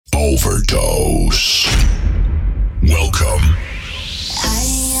Overdose. Welcome. I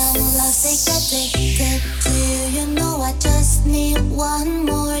am lovesick, addicted to you. You know I just need one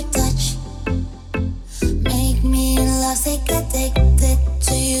more touch. Make me lovesick, addicted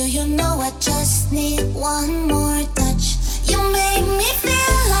to you. You know I just need one more touch. You make me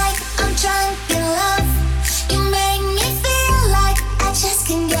feel like I'm drunk in love. You make me feel like I just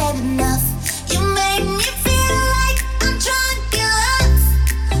can't get enough. You make me feel like I'm drunk in love.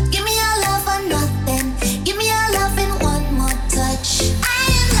 Give me your love or nothing. Give me your love and one more touch. I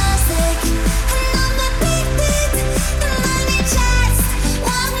am lovesick and I'm addicted and I need just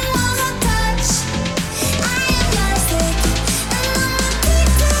one more touch. I am lovesick and I'm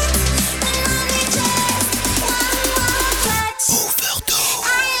addicted and I need just one more touch. Overdose.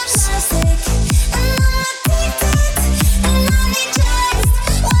 I am lovesick and I'm addicted and I need just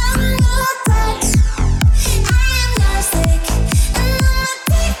one more touch. I am lovesick and I'm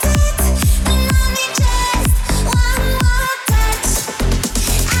addicted and I need just one more touch.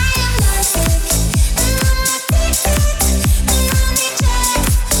 I am lovesick and I'm addicted and I need just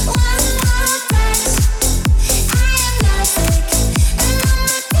one more touch. I am lovesick and I'm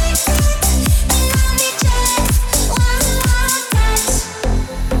addicted and I need just one more touch.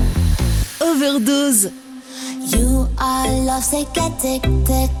 Overdose. You are lovesick,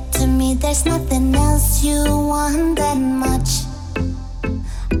 addicted to me. There's nothing else you want that much.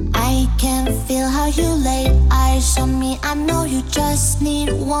 I can feel how you lay eyes on me. I know you just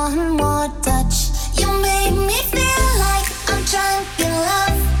need one more touch. You make me feel like I'm drunk in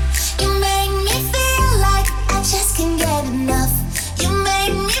love. You make me feel like I just can't get enough. You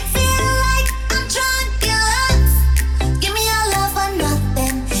make me feel like I'm drunk in love. Give me your love or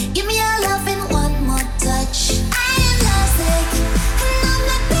nothing. Give me your love and one more touch. I am lovesick and I'm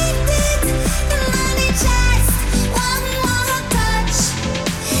addicted and I need just one more touch.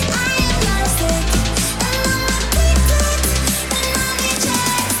 I am lovesick and I'm addicted and I need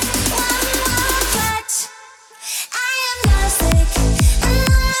just one more touch. I am lovesick and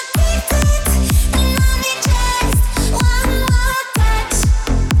I'm addicted and I need just one more touch.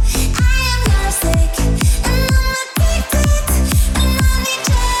 I am lovesick and I'm addicted and I need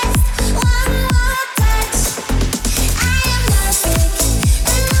just one more touch. I am lovesick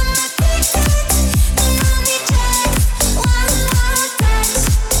and I'm addicted and I need just one more touch.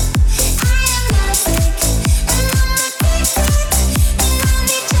 I am lovesick and I'm addicted and I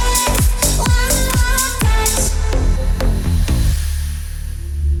need just one more touch.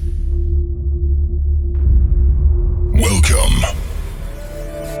 Welcome.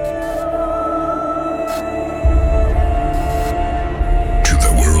 To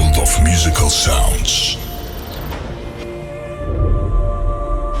the world of musical sounds.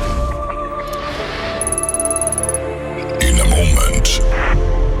 In a moment,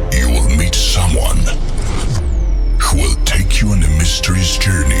 you will meet someone who will take you on a mysterious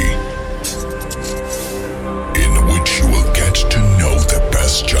journey in which you will get to know the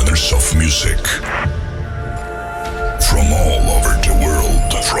best genres of music from all over the world.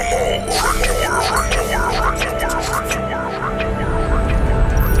 From all over the world.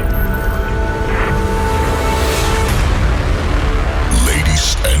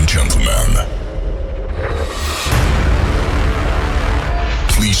 Ladies and gentlemen,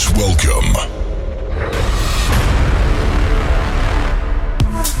 please welcome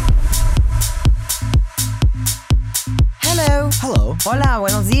Hello. Hello. Hola,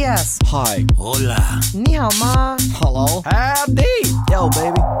 buenos días. Hi. Hola. Ni hao ma. Hello. Howdy. Yo,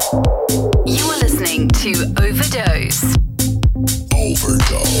 baby. You are listening to Overdose.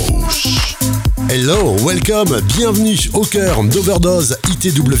 Overdose. Hello, welcome, bienvenue au cœur d'Overdose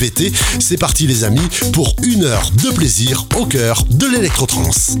ITWT. C'est parti les amis pour une heure de plaisir au cœur de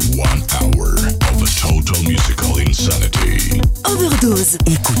l'électro-trance. 1 hour of a total musical insanity. Overdose.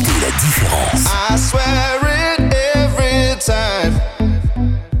 Écoutez la différence. I swear it every time.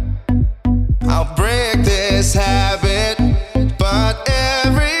 I'll break this habit, but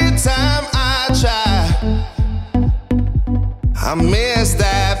every time I try, I miss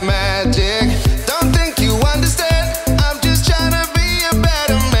that magic. Don't think you understand. I'm just trying to be a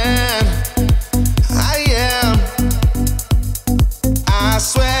better man. I am. I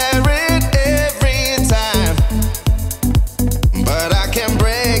swear it every time, but I can't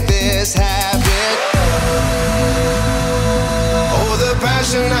break this habit. Oh, the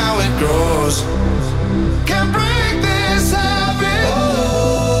passion, how it grows. Can't break this habit.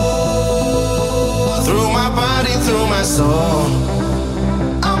 Through my body, through my soul.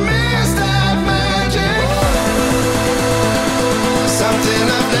 I miss that magic. Something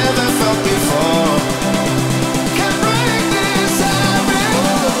I've never felt before. Can't break this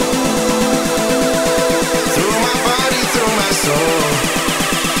habit.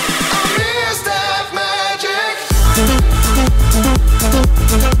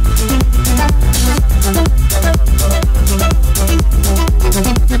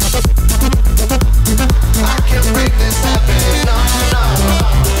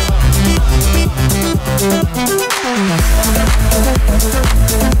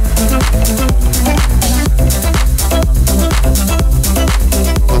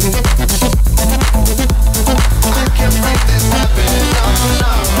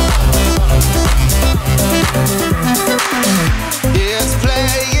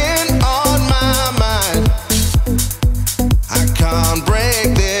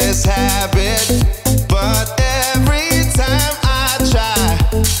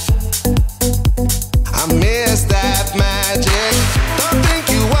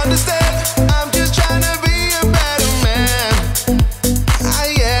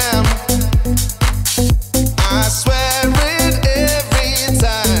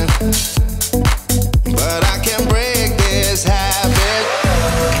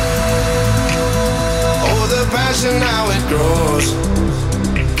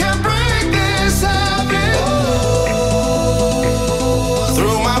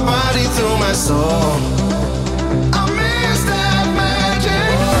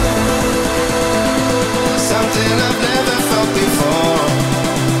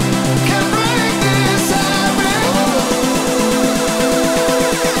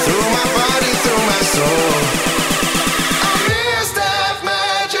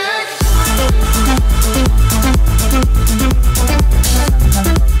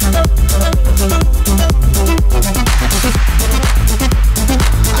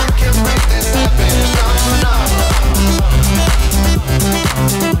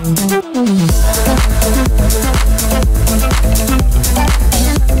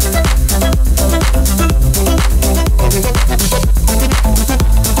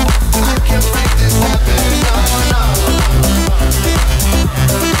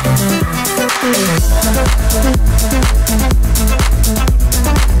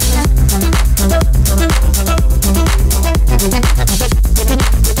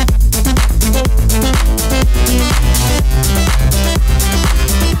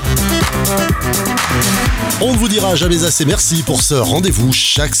 pas jamais assez. Merci pour ce rendez-vous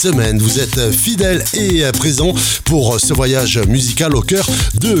chaque semaine. Vous êtes fidèles et présents pour ce voyage musical au cœur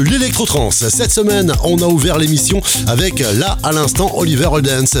de l'électro-trance. Cette semaine, on a ouvert l'émission avec là à l'instant Oliver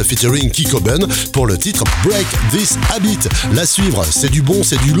Heldens featuring KIKO BUN pour le titre Break This Habit. La suivre, c'est du bon,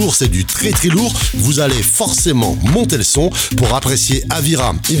 c'est du lourd, c'est du très très lourd. Vous allez forcément monter le son pour apprécier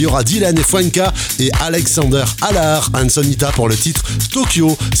AVIRA. Il y aura DYLHEN et FUENKA et ALAR and SONITA pour le titre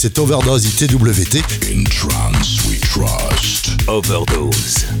Tokyo. C'est Overdose ITWT. In trance we trust.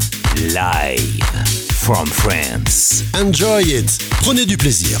 Overdose. Live from France. Enjoy it. Prenez du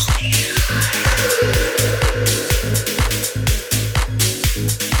plaisir.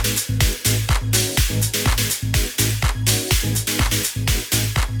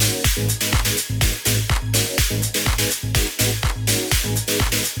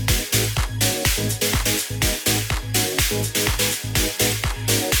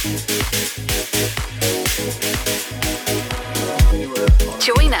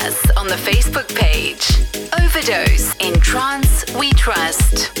 Join us on the Facebook page. Overdose. In Trance we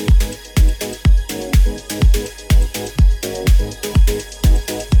trust.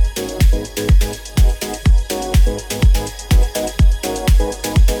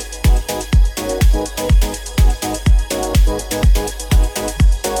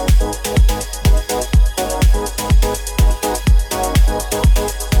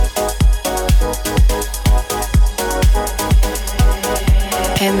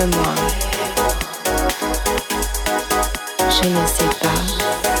 Aime-moi. Je ne sais pas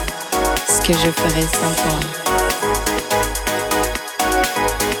ce que je ferais sans toi.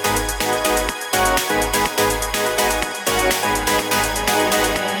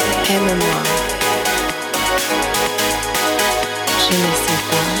 Aime-moi. Je ne sais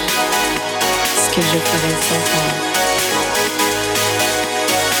pas ce que je ferais sans toi.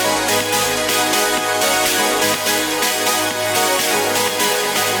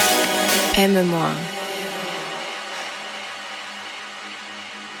 Aime-moi.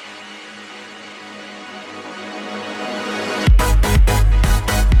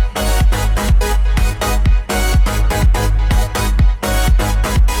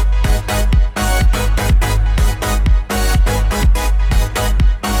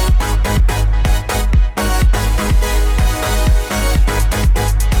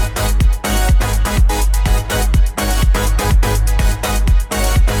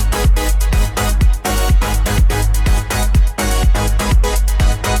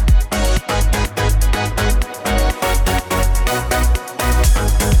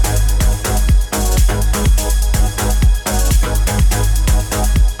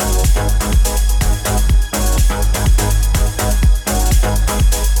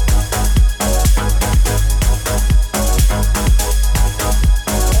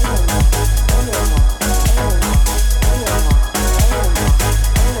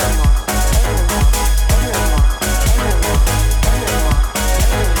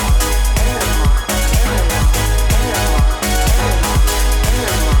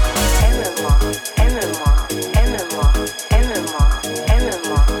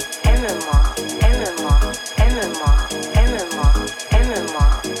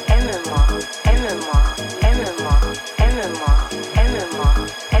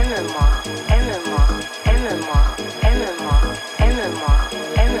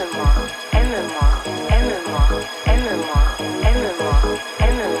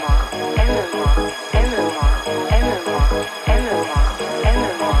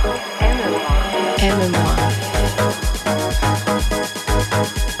 Aime-moi.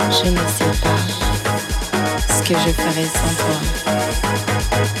 Je ne sais pas ce que je ferais sans toi.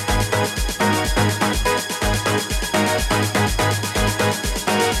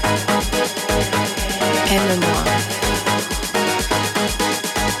 Aime-moi.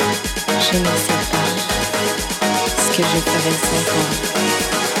 Je ne sais pas ce que je ferais sans toi.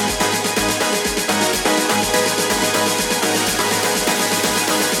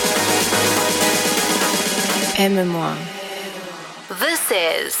 Aime-moi. This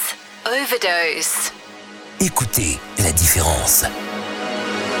is Overdose. Écoutez la différence.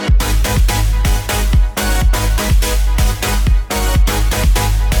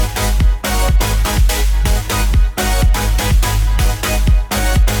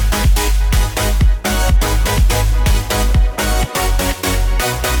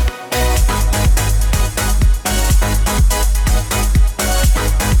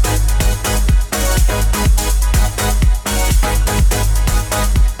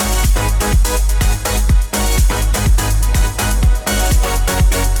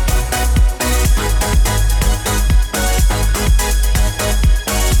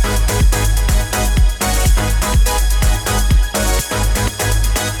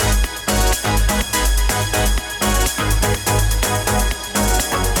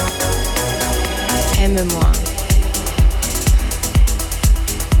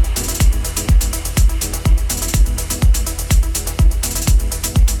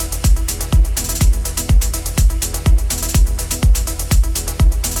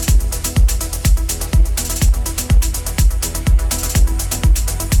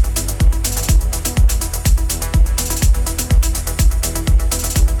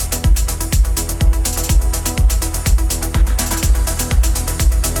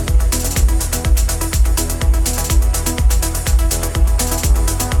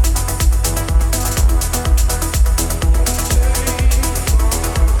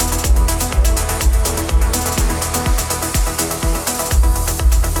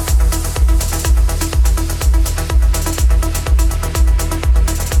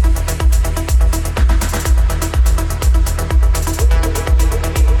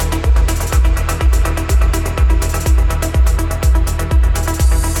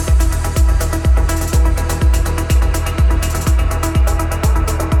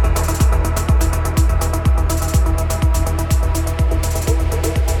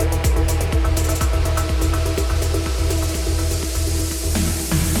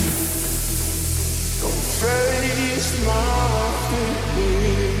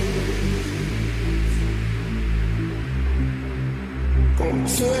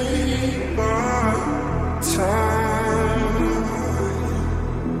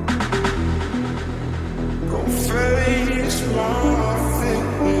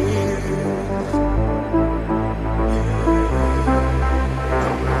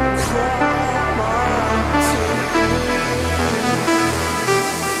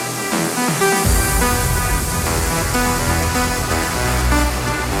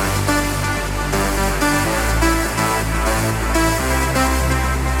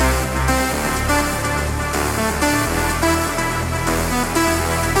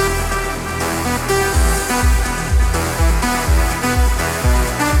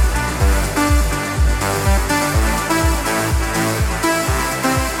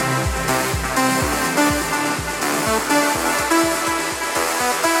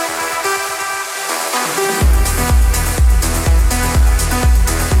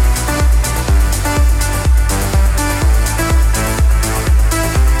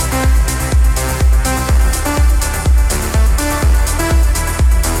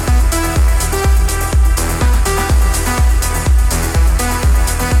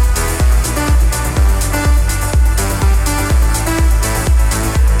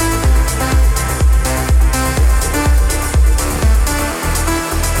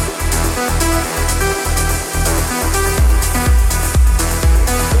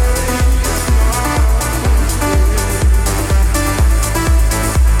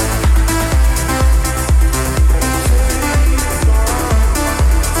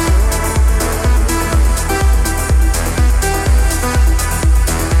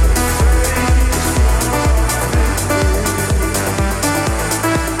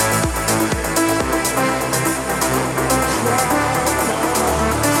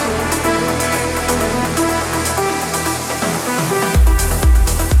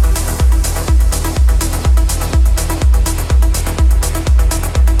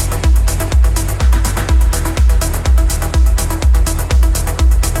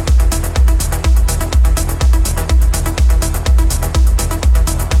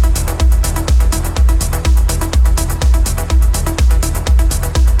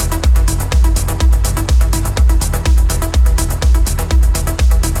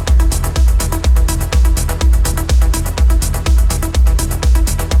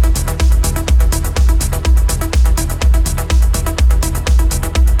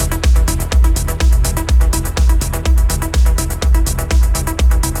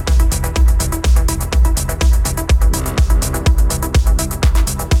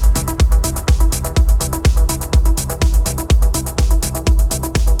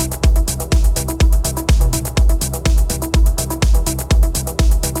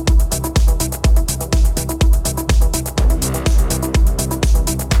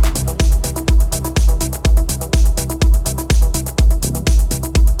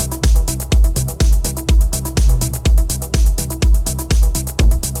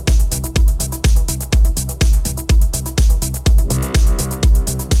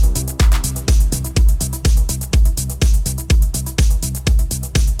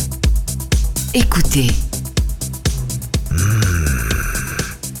 Écoutez.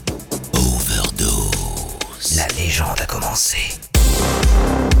 Overdose. La légende a commencé.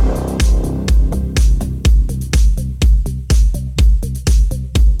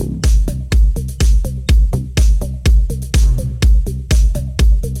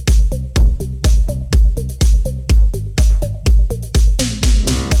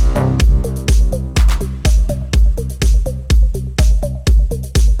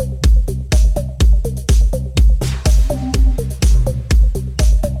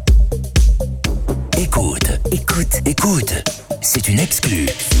 Écoute.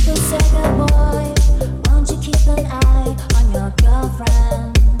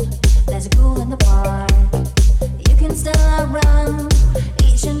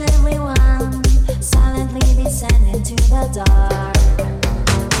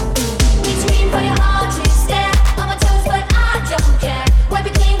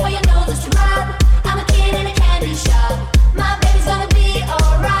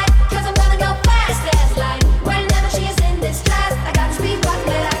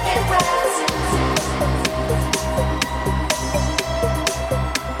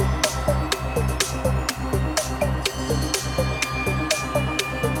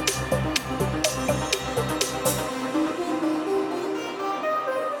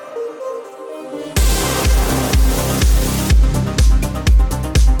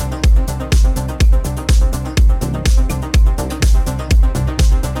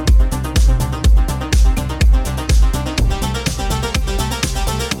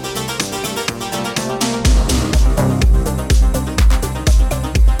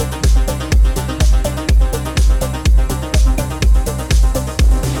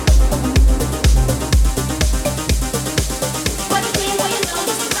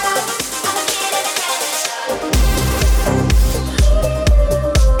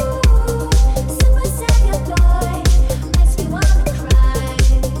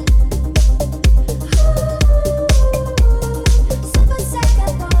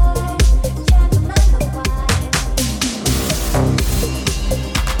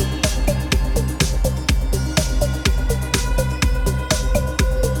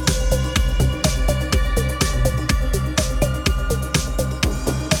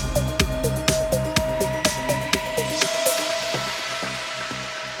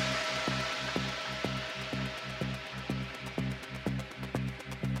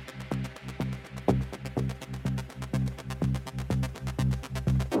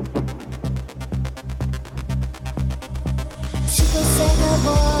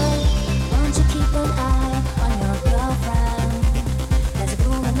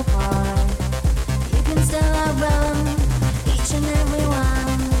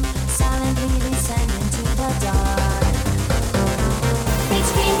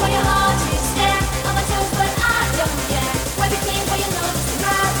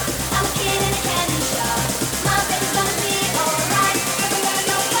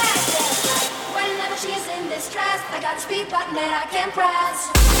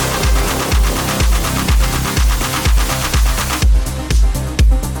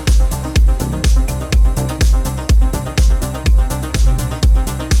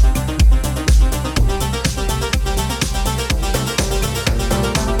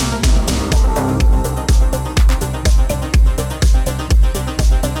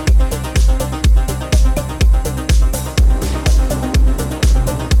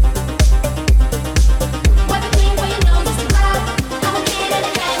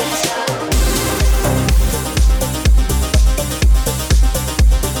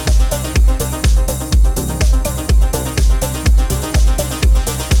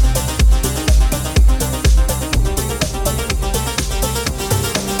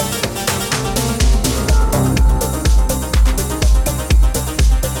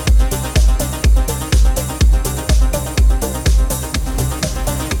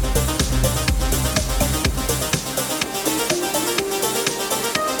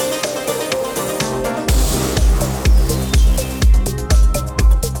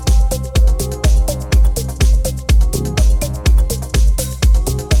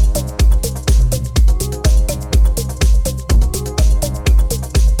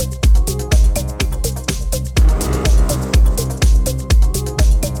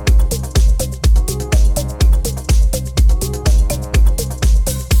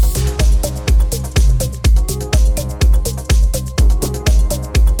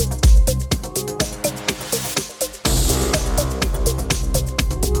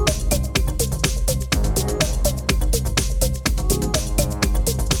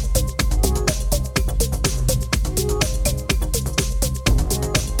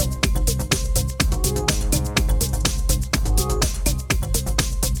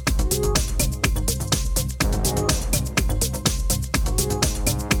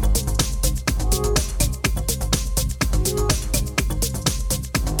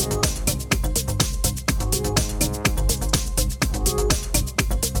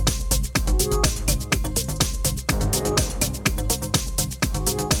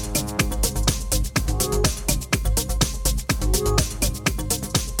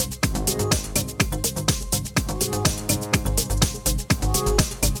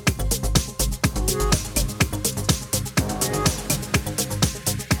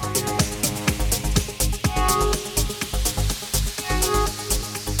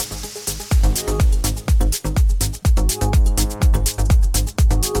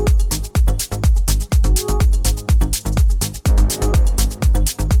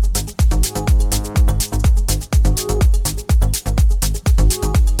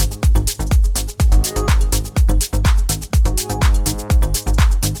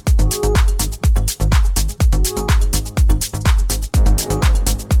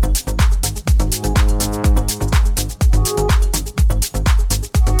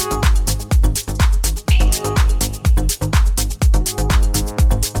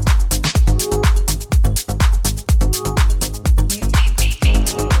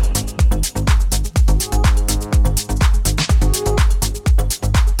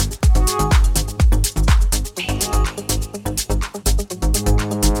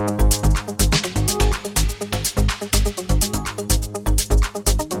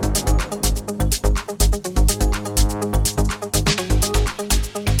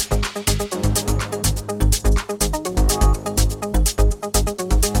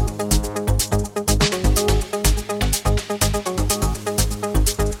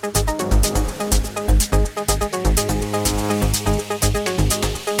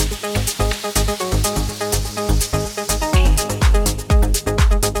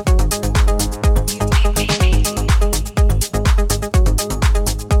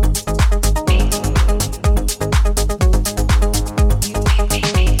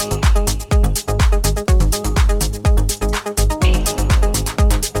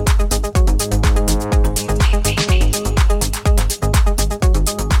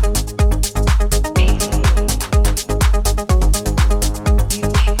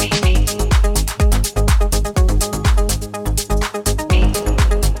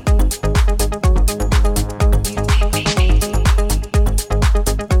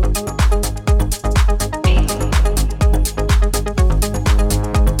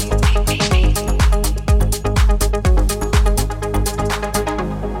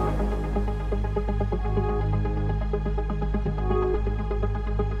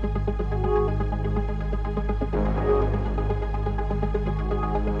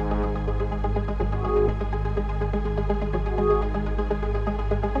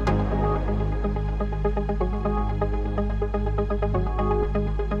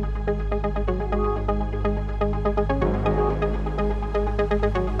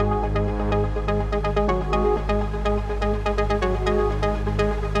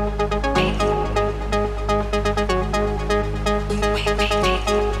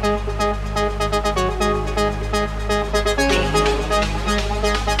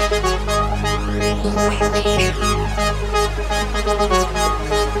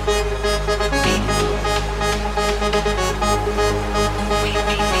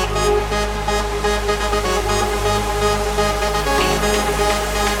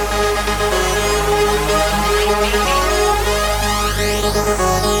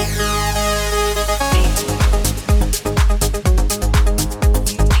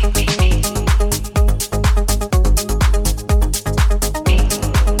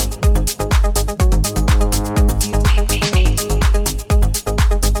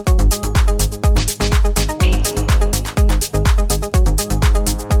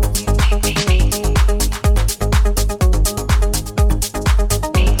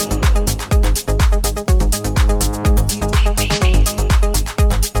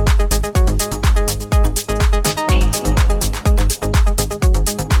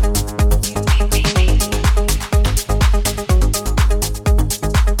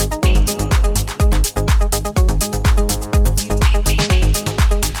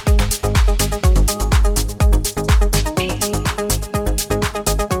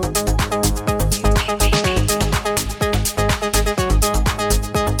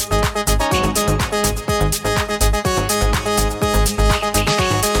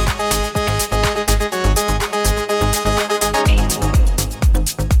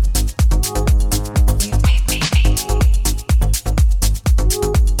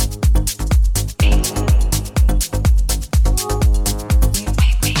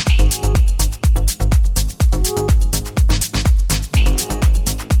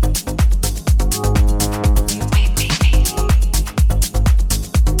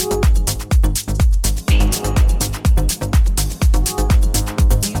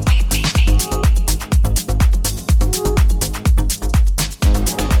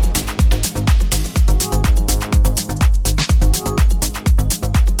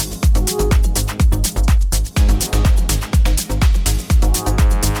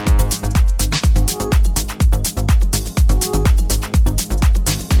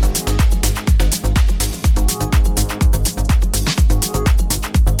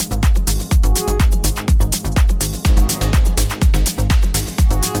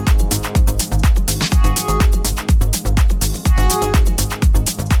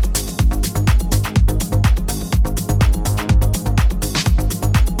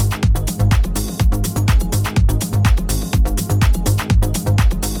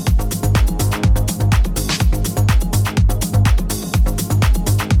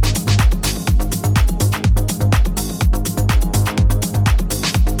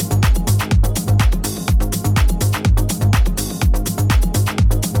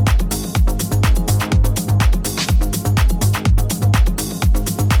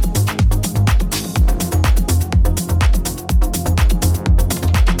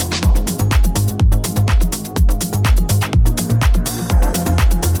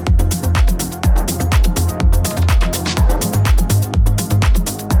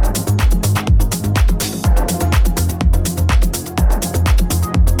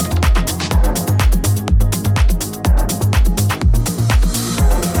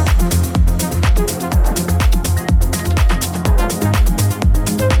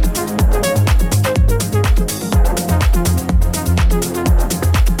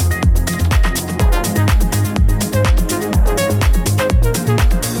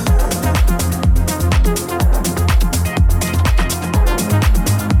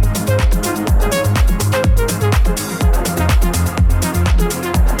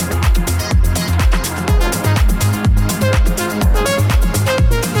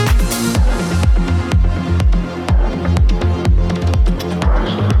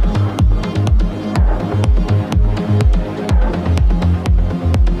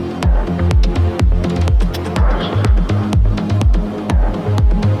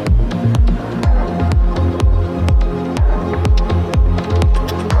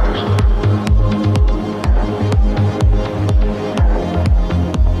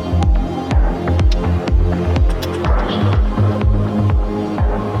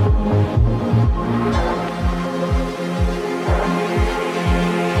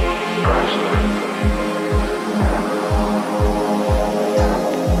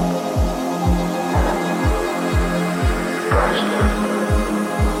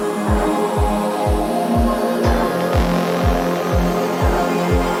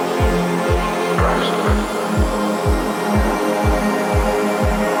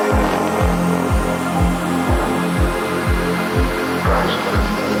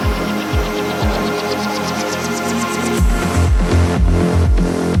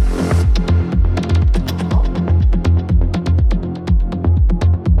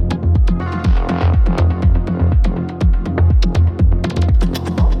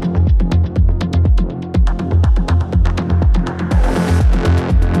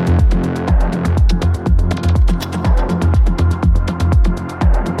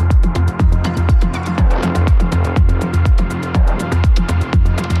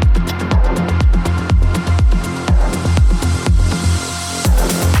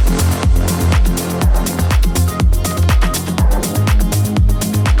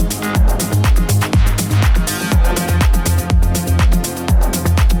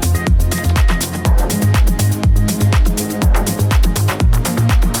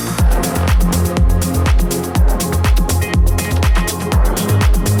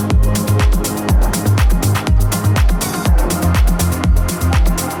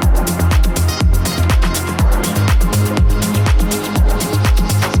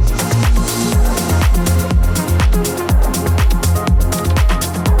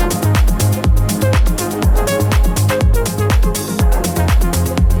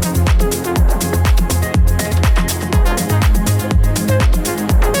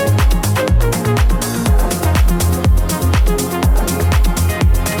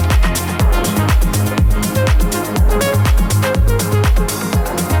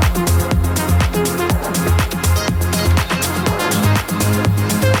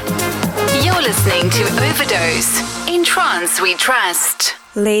 we trust.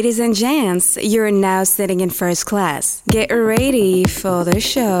 Ladies and gents, you're now sitting in first class. Get ready for the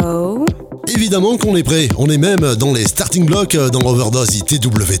show. Évidemment qu'on est prêt, on est même dans les starting blocks dans Overdose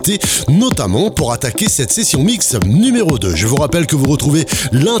ITWT, notamment pour attaquer cette session mix numéro 2. Je vous rappelle que vous retrouvez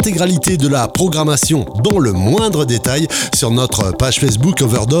l'intégralité de la programmation dans le moindre détail sur notre page Facebook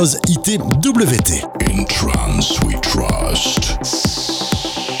Overdose ITWT. In trance we trust.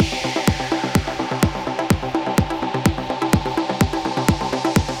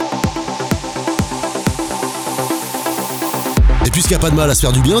 Et puisqu'il n'y a pas de mal à se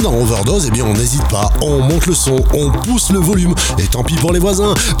faire du bien dans Overdose, eh bien on n'hésite pas, on monte le son, on pousse le volume, et tant pis pour les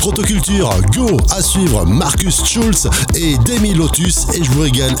voisins. Protoculture, go, à suivre Markus, SCHULTZ et DAIMY, LOTUS, et je vous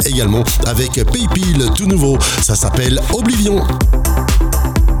régale également avec PAIPY, le tout nouveau, ça s'appelle Oblivion.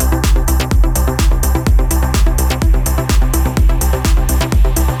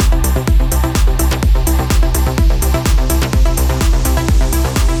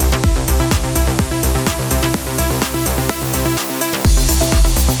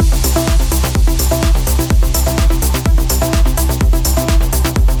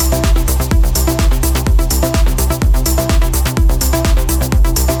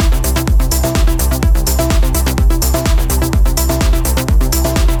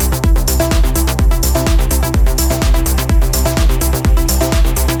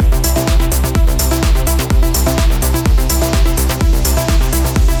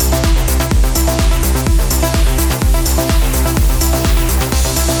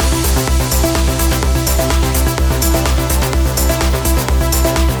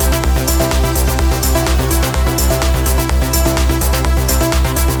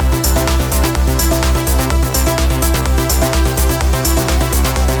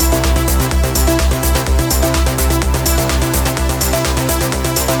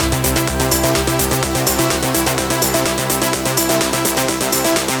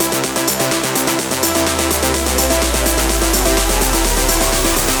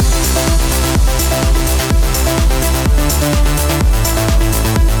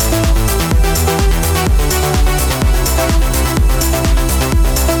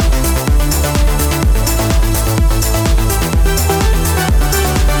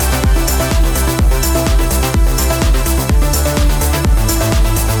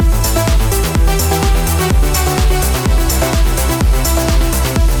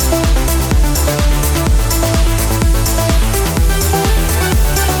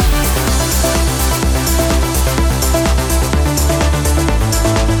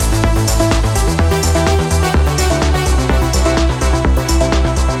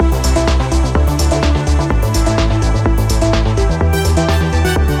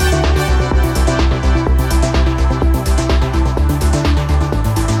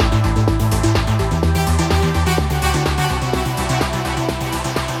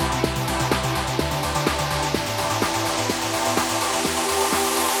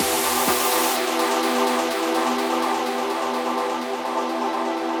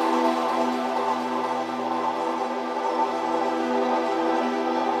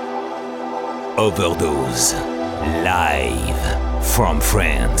 Overdose, live from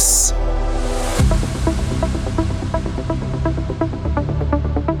France.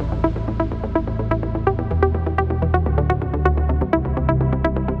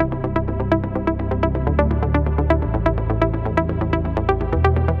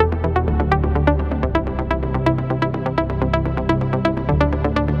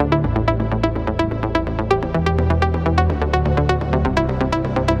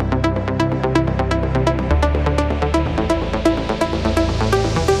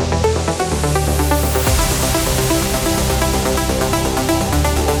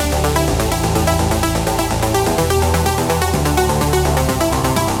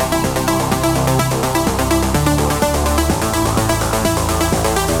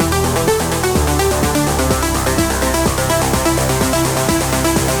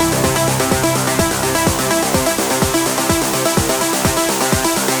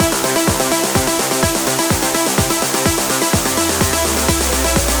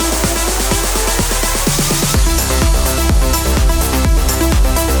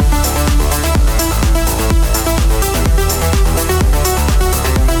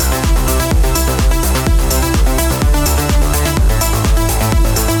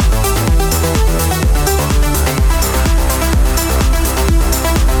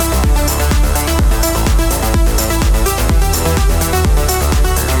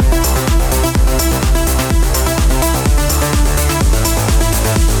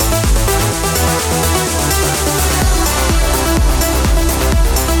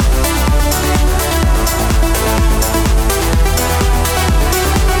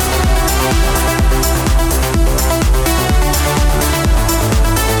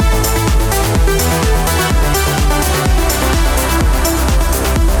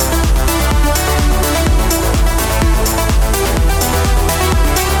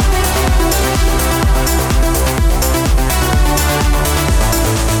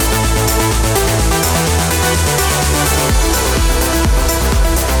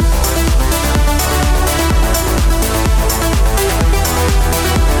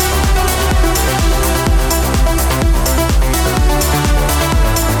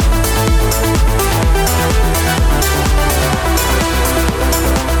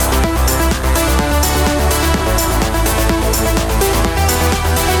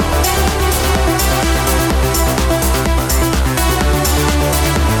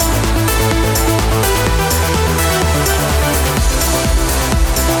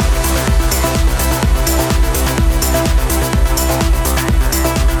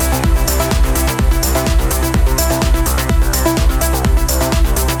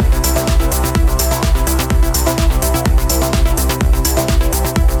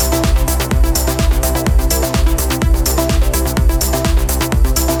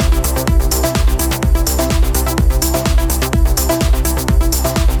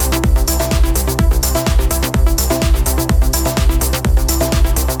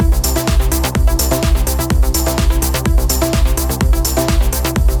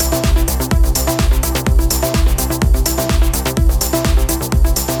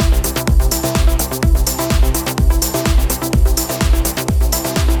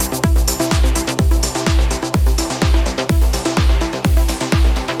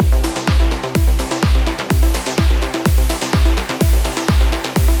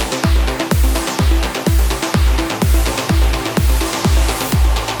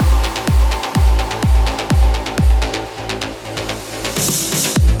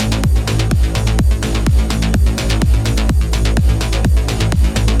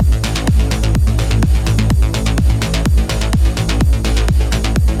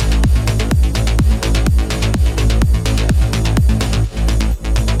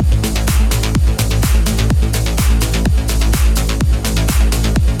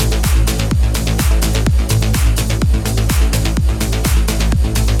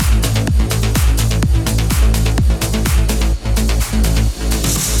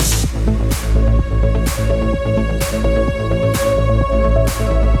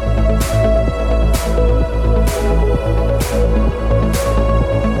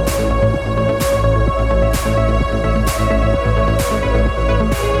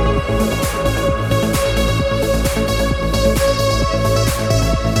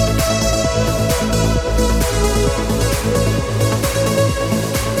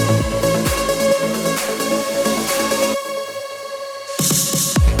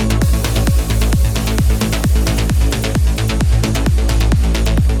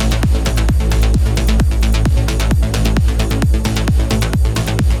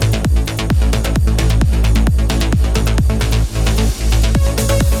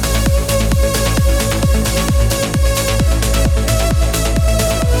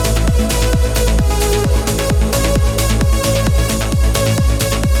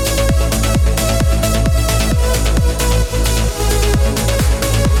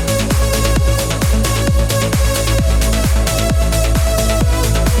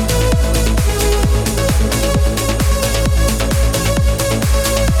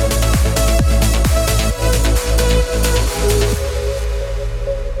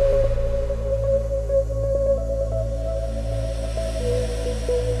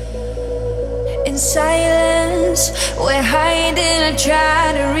 In silence, we're hiding. I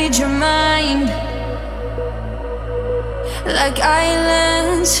try to read your mind. Like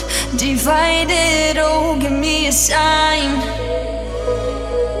islands, divided. Oh, give me a sign.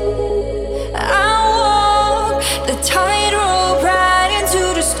 I walk the tightrope right into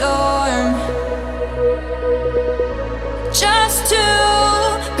the storm, just to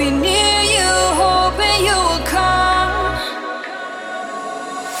be near you, hoping you will come.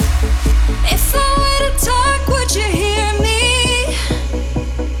 If I were to talk, would you hear me?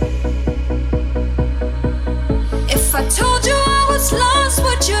 If I told you I was lost,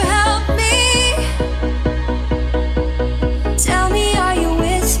 would you help me? Tell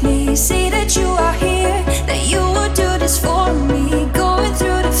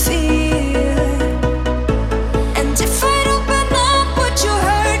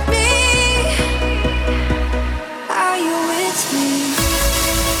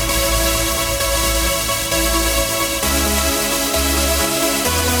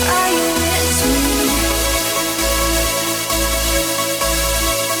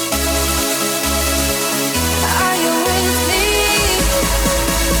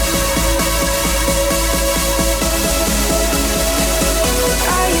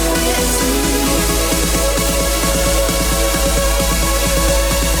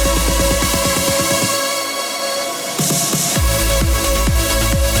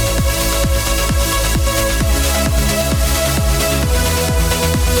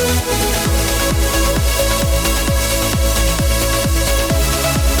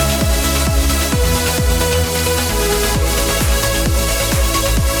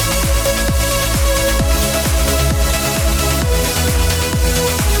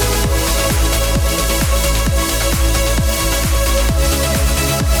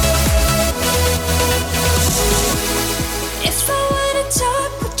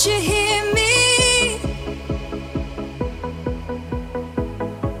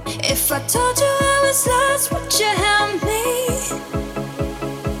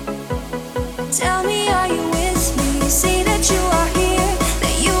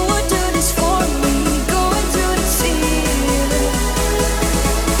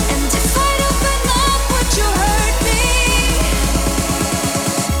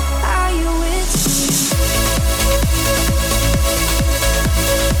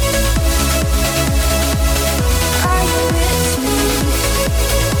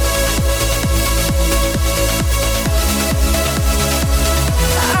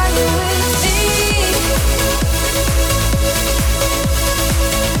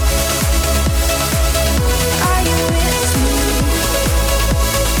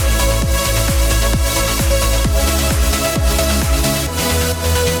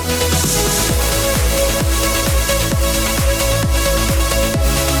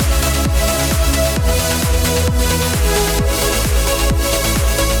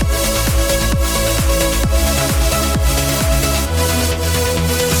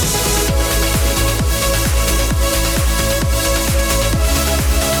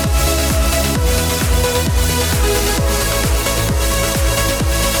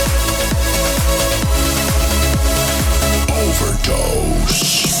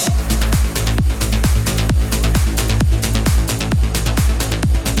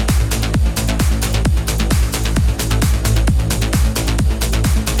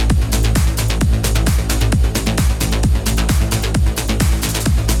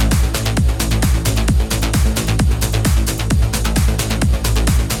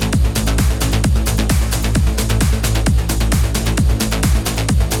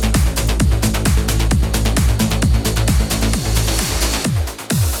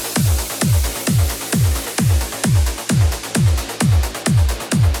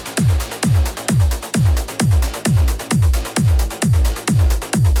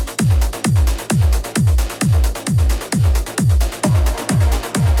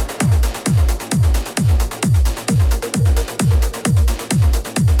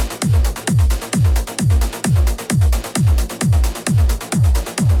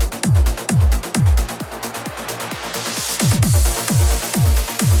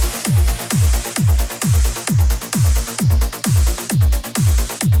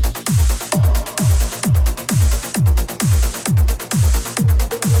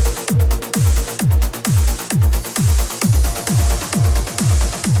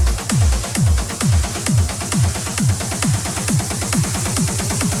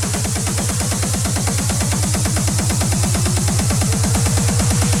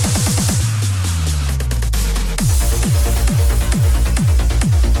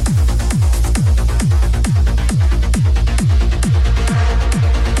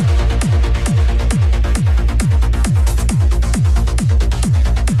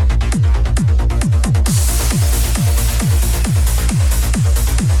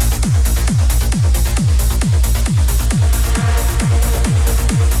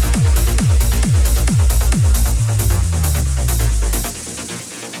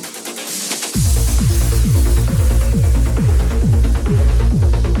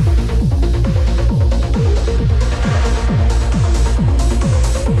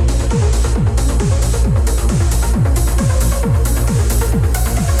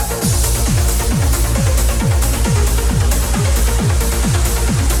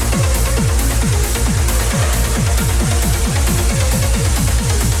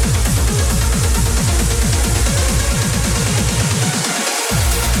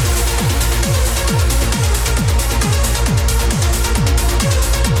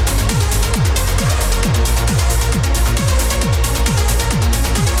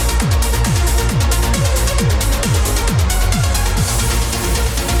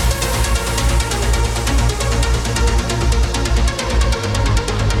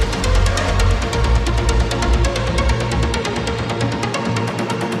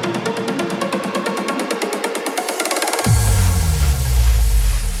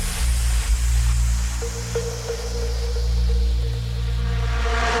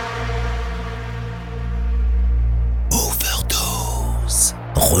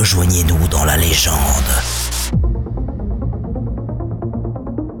rejoignez-nous dans la légende.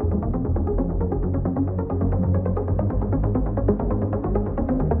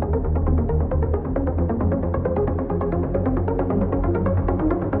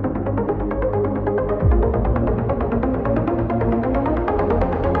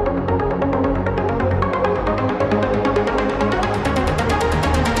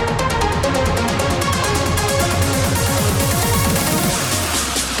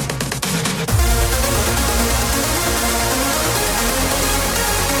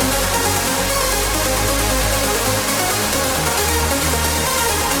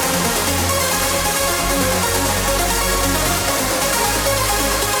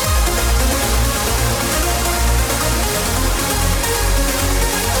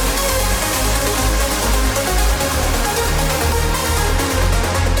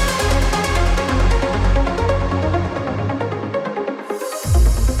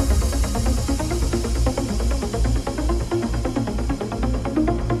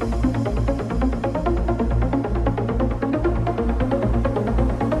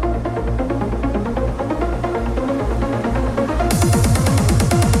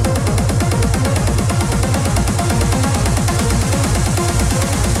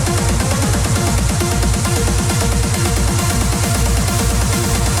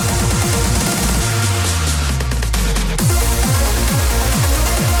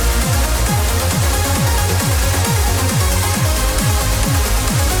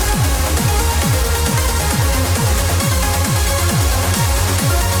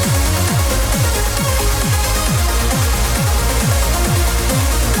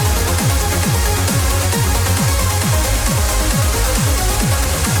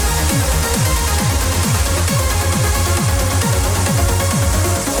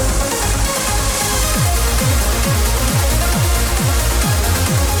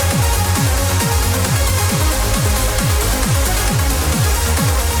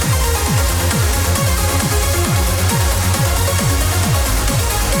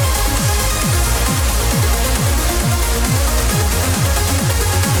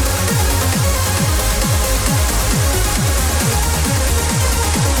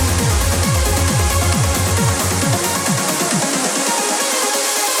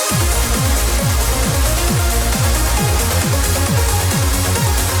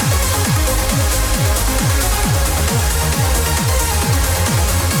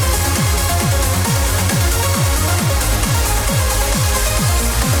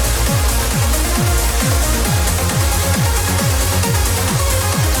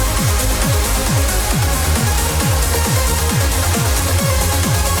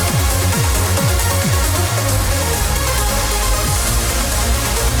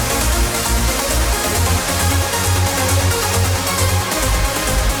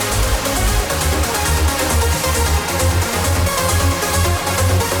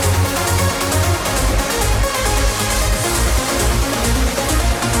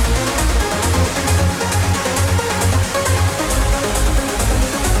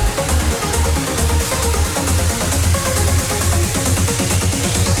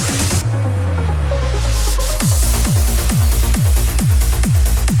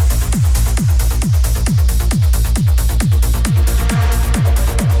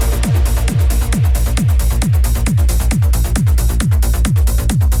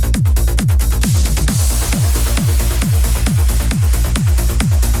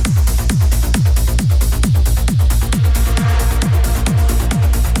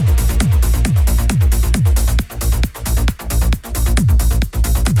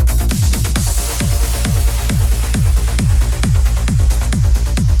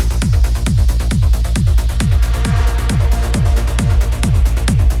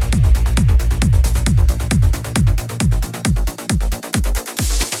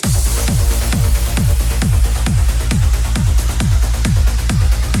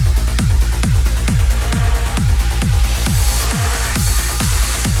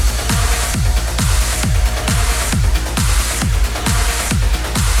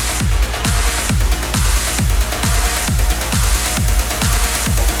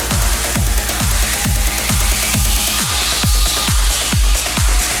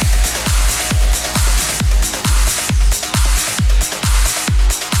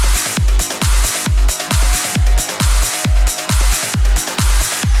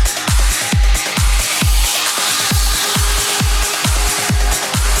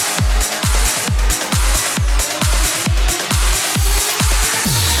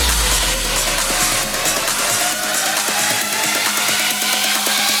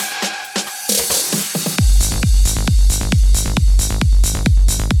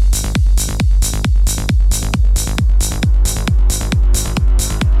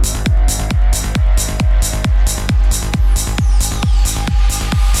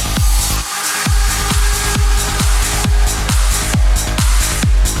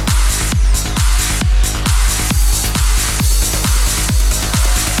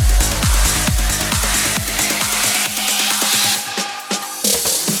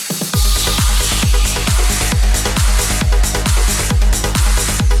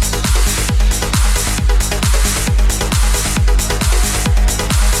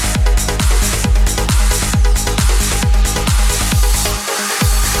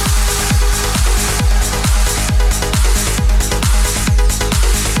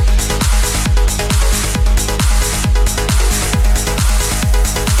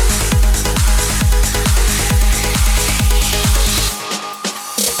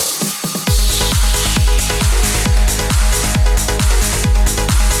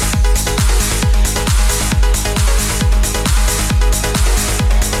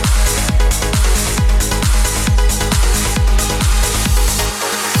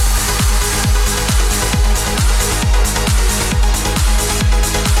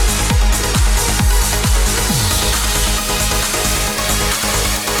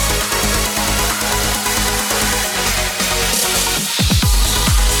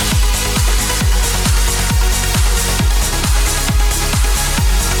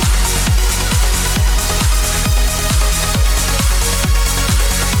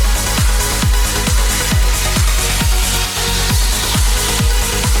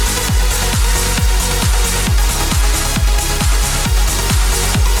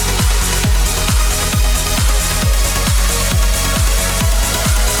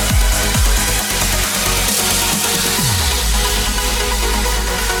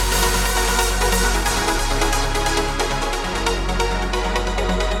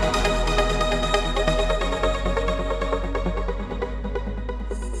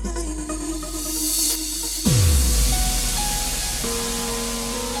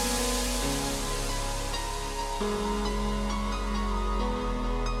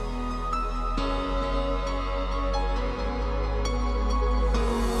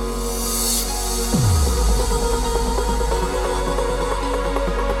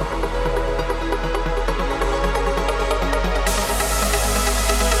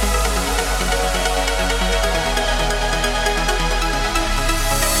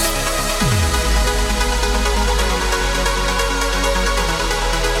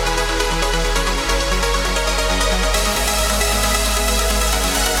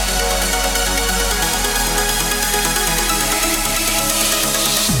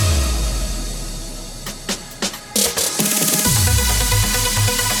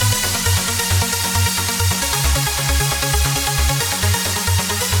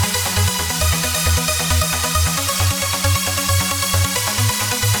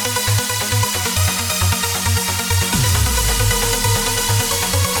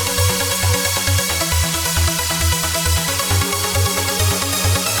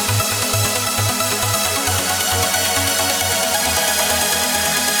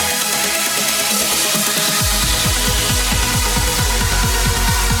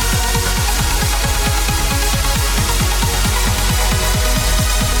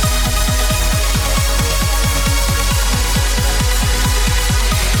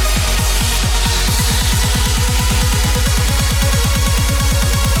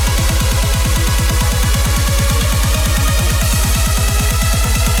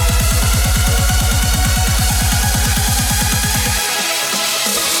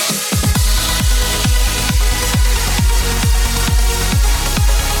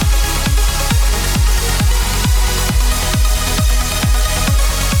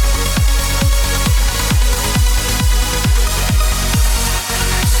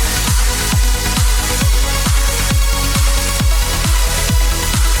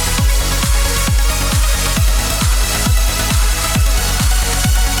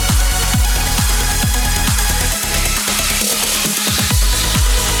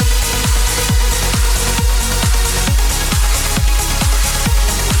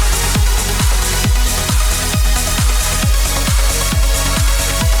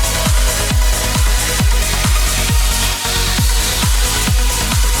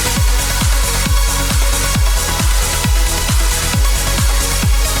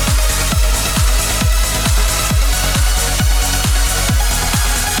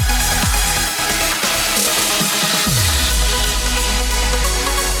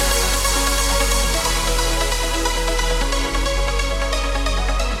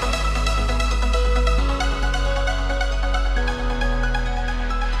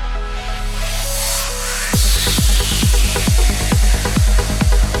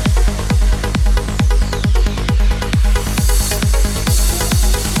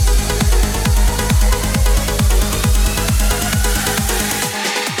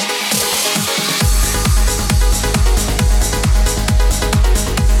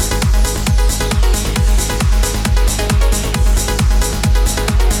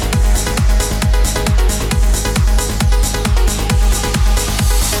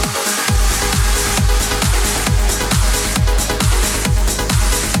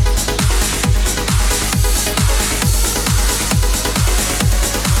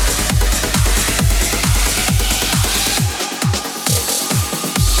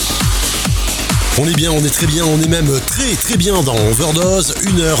 On est bien, on est très bien, on est même très bien dans Overdose.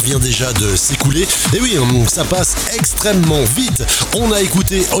 1 heure vient déjà de s'écouler. Et oui, ça passe extrêmement vite. On a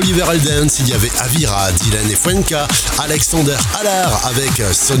écouté Oliver Heldens, il y avait AVIRA, DYLHEN et FUENKA, Alexander ALAR avec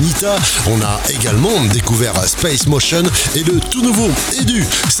SONITA. On a également découvert Space Motion et le tout nouveau EDU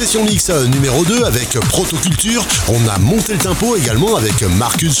Session Mix numéro 2 avec PROTOCULTURE. On a monté le tempo également avec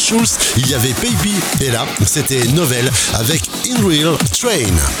MARKUS SCHULTZ. Il y avait PAIPY et là, c'était Novel avec Unreal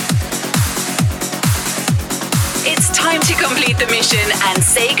Train. It's time to complete the mission and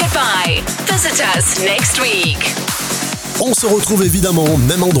say goodbye. Visit us next week. On se retrouve évidemment,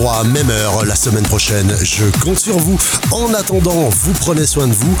 même endroit, même heure, la semaine prochaine. Je compte sur vous. En attendant, vous prenez soin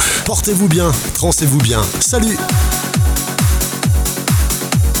de vous. Portez-vous bien, trancez-vous bien. Salut!